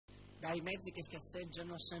dai mezzi che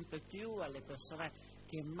scarseggiano sempre più alle persone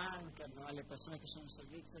che mancano, alle persone che sono in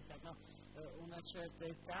servizio, che hanno una certa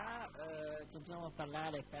età. Continuiamo a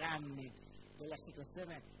parlare per anni della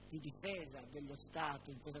situazione di difesa dello Stato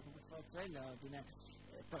intesa come forza dell'ordine,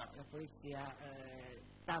 però la polizia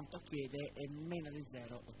tanto chiede e meno di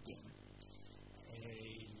zero ottiene.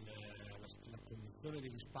 La condizione di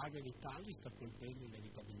risparmio e di tagli sta colpendo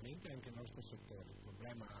inevitabilmente anche il nostro settore. Il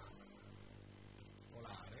problema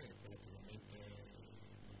particolare è quello che ovviamente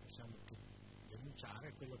non possiamo che denunciare,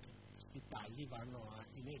 è quello che questi tagli vanno a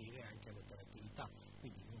inerire anche all'operatività,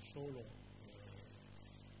 quindi non solo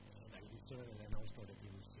la riduzione delle nostre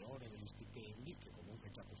retribuzioni, degli stipendi, che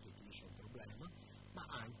comunque già costituisce un problema, ma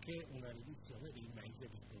anche una riduzione dei mezzi a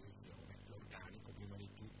disposizione, l'organico prima di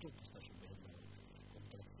tutto che sta subendo delle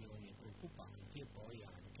contrazioni preoccupanti e poi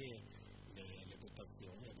anche le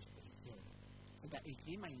dotazioni a disposizione. Il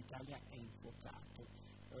clima in Italia è infuocato,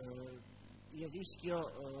 il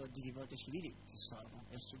rischio di rivolte civili ci sono,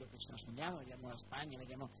 è solo che ci nascondiamo, vediamo la Spagna,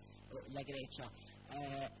 vediamo la Grecia,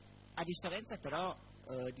 a differenza però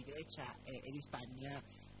di Grecia e di Spagna,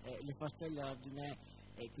 le forze dell'ordine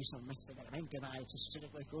qui sono messe veramente male, se succede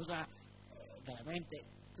qualcosa veramente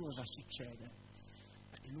cosa succede?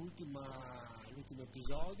 L'ultimo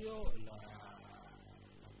episodio,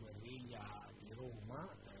 la guerriglia di Roma,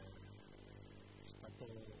 è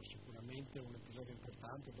stato sicuramente un episodio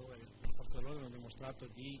importante dove le forze dell'ordine hanno dimostrato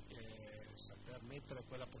di saper mettere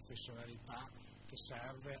quella professionalità che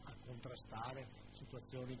serve a contrastare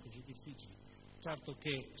situazioni così difficili. Certo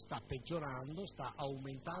che sta peggiorando, sta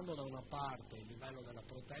aumentando da una parte il livello della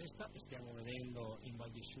protesta e stiamo vedendo in Val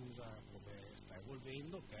di Susa come sta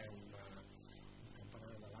evolvendo, che è un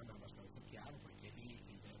campanello d'allarme abbastanza chiaro, perché lì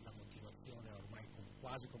la motivazione è ormai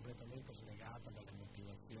quasi completamente slegata dalle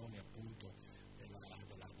motivazioni appunto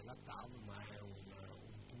della TAV, ma è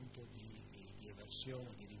un punto di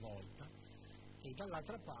eversione, di rivolta. E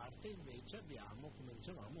dall'altra parte invece abbiamo, come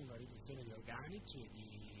dicevamo, una riduzione di organici e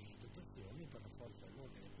di dotazioni per la forza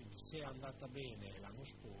dell'ordine, quindi se è andata bene l'anno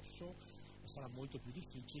scorso sarà molto più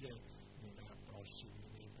difficile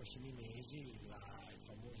nei prossimi mesi. Il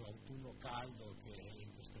famoso autunno caldo che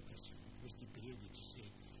in questi periodi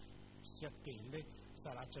si attende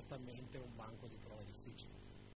sarà certamente un banco di prova difficile.